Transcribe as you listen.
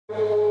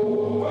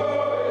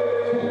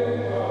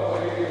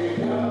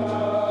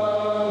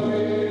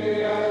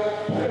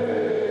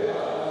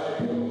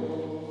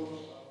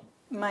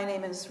My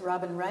name is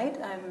Robin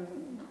Wright. I'm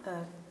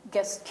a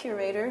guest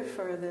curator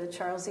for the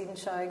Charles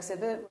Edenshaw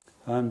exhibit.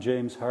 I'm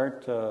James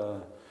Hart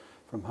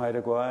from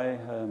Haida Gwaii.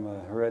 I'm a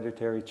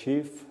hereditary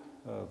chief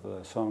of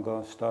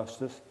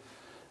Songos,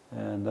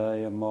 and I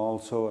am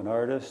also an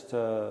artist,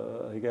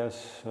 I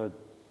guess I'd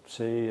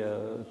say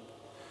an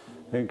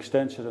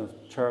extension of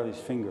Charlie's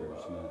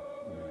fingers in a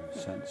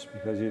sense,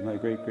 because he's my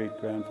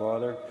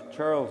great-great-grandfather.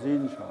 Charles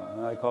Edenshaw,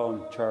 and I call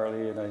him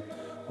Charlie, and I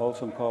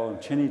also call him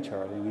Chinny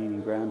Charlie,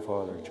 meaning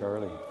grandfather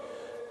Charlie.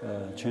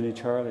 Chinny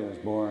Charlie was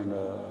born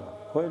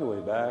quite a way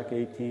back,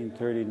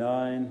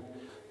 1839,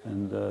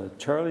 and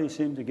Charlie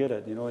seemed to get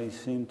it. You know,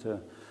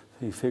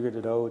 he figured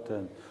it out,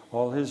 and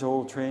all his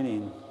old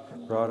training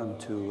brought him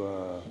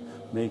to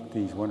make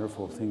these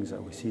wonderful things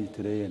that we see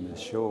today in this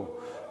show.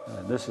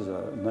 This is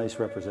a nice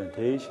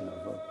representation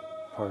of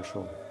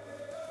partial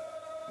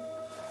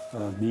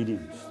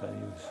mediums that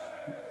he was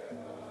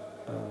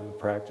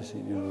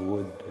practicing, you know,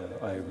 wood,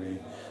 ivory,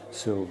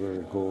 silver,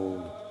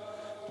 gold,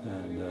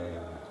 and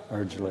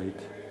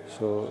argillite.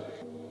 So,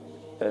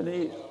 and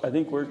he, I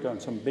think, worked on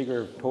some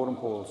bigger totem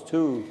poles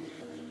too,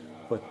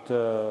 but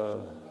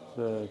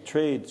the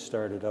trade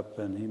started up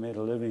and he made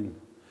a living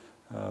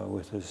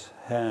with his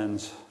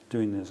hands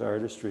doing this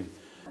artistry.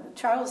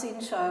 Charles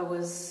Edenshaw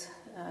was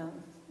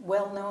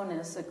well known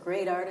as a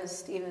great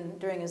artist even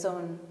during his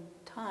own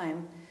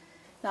time.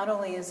 Not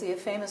only is he a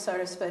famous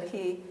artist, but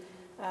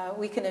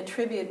we can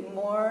attribute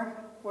more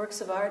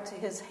works of art to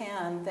his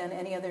hand than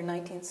any other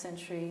 19th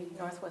century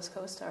Northwest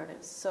Coast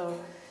artist. So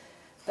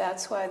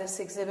that's why this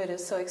exhibit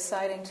is so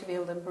exciting, to be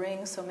able to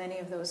bring so many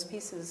of those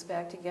pieces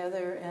back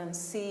together and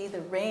see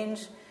the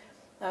range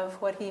of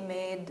what he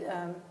made,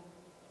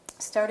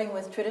 starting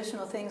with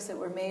traditional things that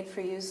were made for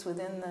use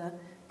within the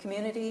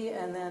community,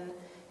 and then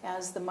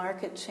as the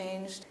market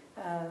changed,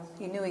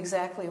 he knew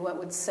exactly what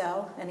would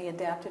sell, and he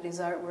adapted his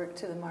artwork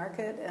to the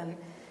market. And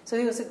so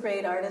he was a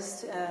great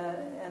artist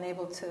and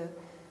able to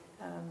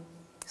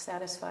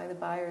satisfy the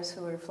buyers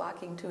who were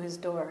flocking to his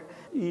door.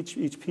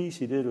 Each piece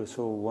he did was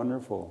so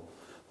wonderful,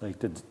 like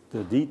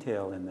the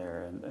detail in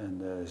there,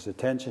 and his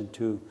attention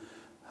to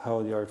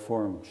how the art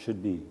form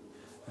should be.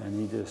 And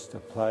he just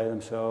applied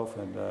himself,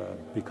 and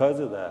because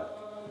of that,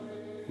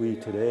 we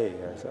today,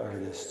 as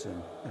artists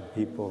and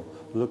people,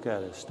 look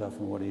at his stuff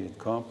and what he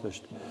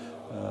accomplished.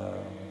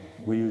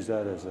 We use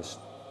that as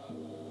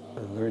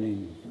a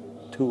learning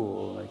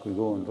tool. Like, we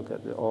go and look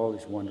at all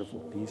these wonderful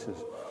pieces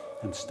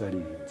and study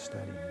and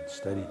study and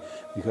study,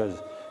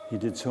 because he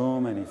did so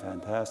many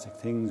fantastic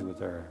things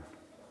with our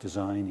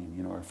designing,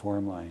 you know, our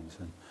form lines,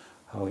 and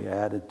how he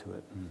added to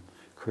it and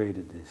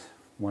created this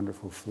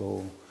wonderful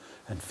flow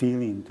and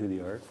feeling to the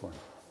art form.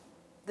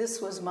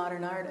 This was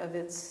modern art of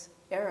its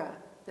era.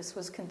 This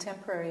was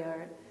contemporary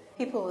art.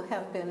 People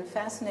have been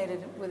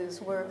fascinated with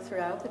his work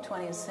throughout the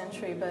 20th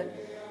century, but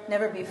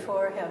never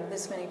before have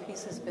this many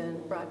pieces been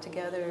brought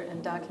together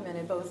and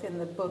documented, both in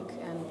the book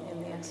and in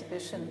the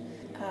exhibition.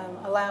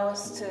 Allow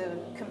us to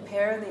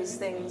compare these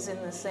things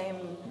in the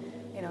same,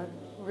 you know,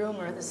 room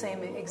or the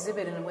same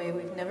exhibit in a way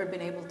we've never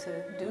been able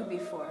to do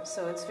before.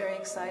 So it's very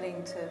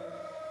exciting to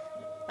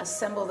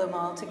assemble them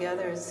all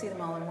together and see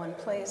them all in one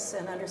place,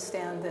 and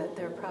understand that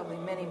there are probably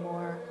many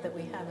more that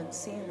we haven't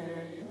seen that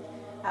are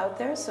out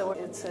there. So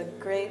it's a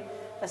great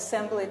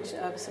assemblage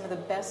of some of the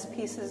best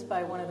pieces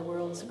by one of the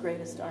world's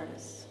greatest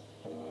artists.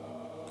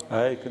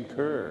 I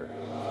concur.